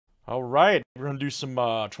All right, we're gonna do some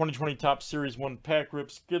 2020 Top Series 1 pack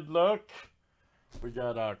rips. Good luck. We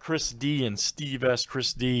got Chris D and Steve S.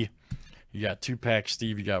 Chris D, you got 2 packs.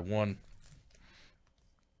 Steve, you got 1.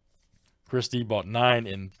 Chris D bought 9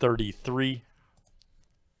 and 33.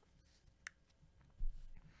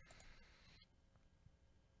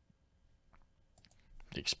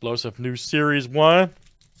 The explosive new Series 1.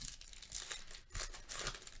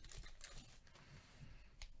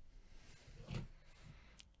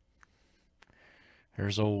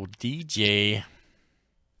 Here's old DJ.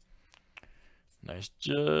 Nice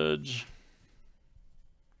Judge.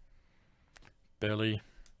 Belly.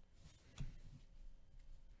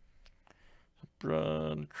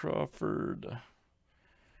 Brun, Crawford.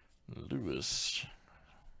 Lewis.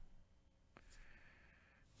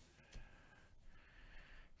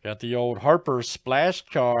 Got the old Harper splash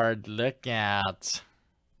card. Look out.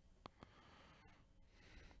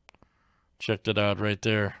 Check that out right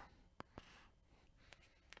there.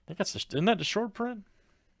 I think that's isn't that the short print?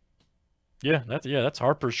 Yeah, that's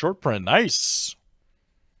Harper's short print. Nice.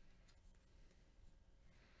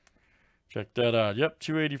 Check that out. Yep,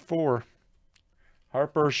 284.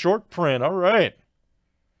 Harper short print. All right.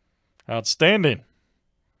 Outstanding.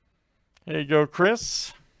 There you go,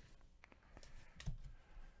 Chris.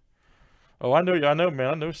 Oh, I know you. I know, man.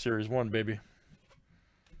 I know Series 1, baby.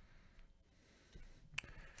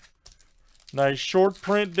 Nice short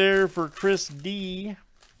print there for Chris D.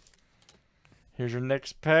 Here's your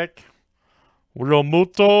next pack. Real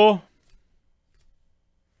Muto.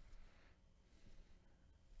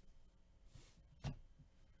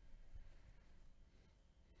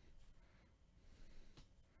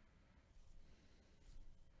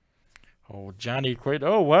 Oh, Johnny Quaid.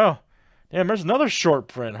 Oh, wow. Damn, there's another short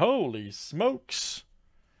print. Holy smokes.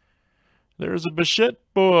 There's a Bichette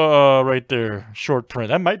right there. Short print.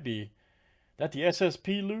 That might be. That the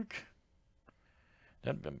SSP, Luke?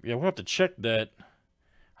 Yeah, we'll have to check that.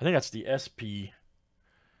 I think that's the SP.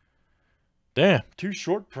 Damn, 2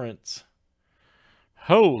 short prints.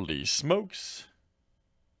 Holy smokes.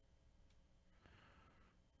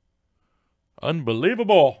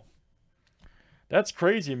 Unbelievable. That's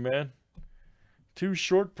crazy, man. 2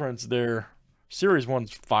 short prints there. Series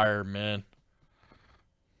 1's fire, man.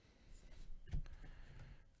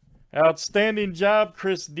 Outstanding job,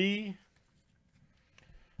 Chris D.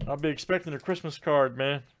 I'll be expecting a Christmas card,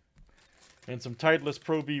 man. And some Titleist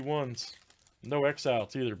Pro V1s. No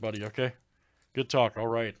X-outs either, buddy, okay? Good talk, all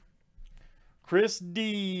right. Chris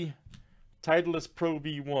D. Titleist Pro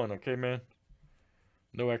V1, okay, man?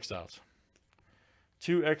 No X-outs.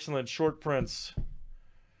 2 excellent short prints.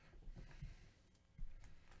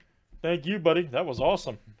 Thank you, buddy. That was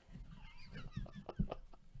awesome.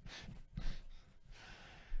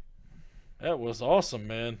 That was awesome,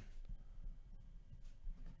 man.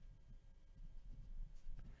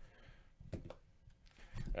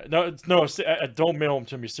 No, don't mail them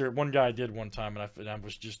to me, sir. One guy did one time, and I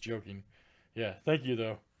was just joking. Yeah, thank you,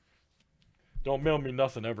 though. Don't mail me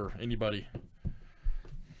nothing ever, anybody.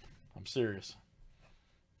 I'm serious.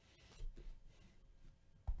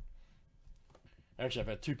 Actually, I've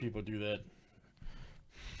had 2 people do that.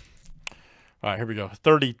 All right, here we go.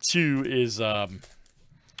 32 is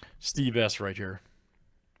Steve S. right here.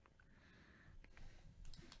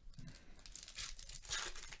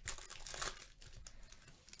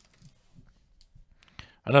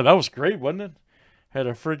 I know, that was great, wasn't it? Had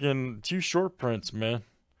a friggin' 2 short prints, man.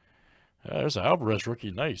 There's an Alvarez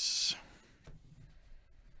rookie. Nice.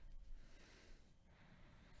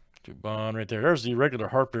 Dubon right there. There's the regular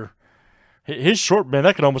Harper. His short, man,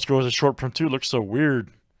 that could almost go as a short print, too. Looks so weird.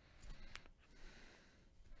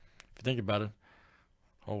 If you think about it.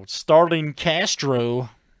 Oh, Starling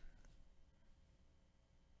Castro.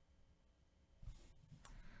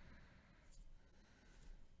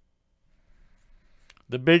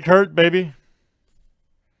 The Big Hurt, baby.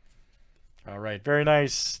 All right, very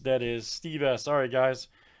nice. That is Steve S. All right, guys.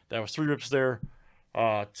 That was 3 rips there.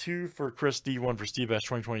 2 for Chris D, 1 for Steve S.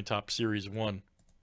 2020 Top Series 1.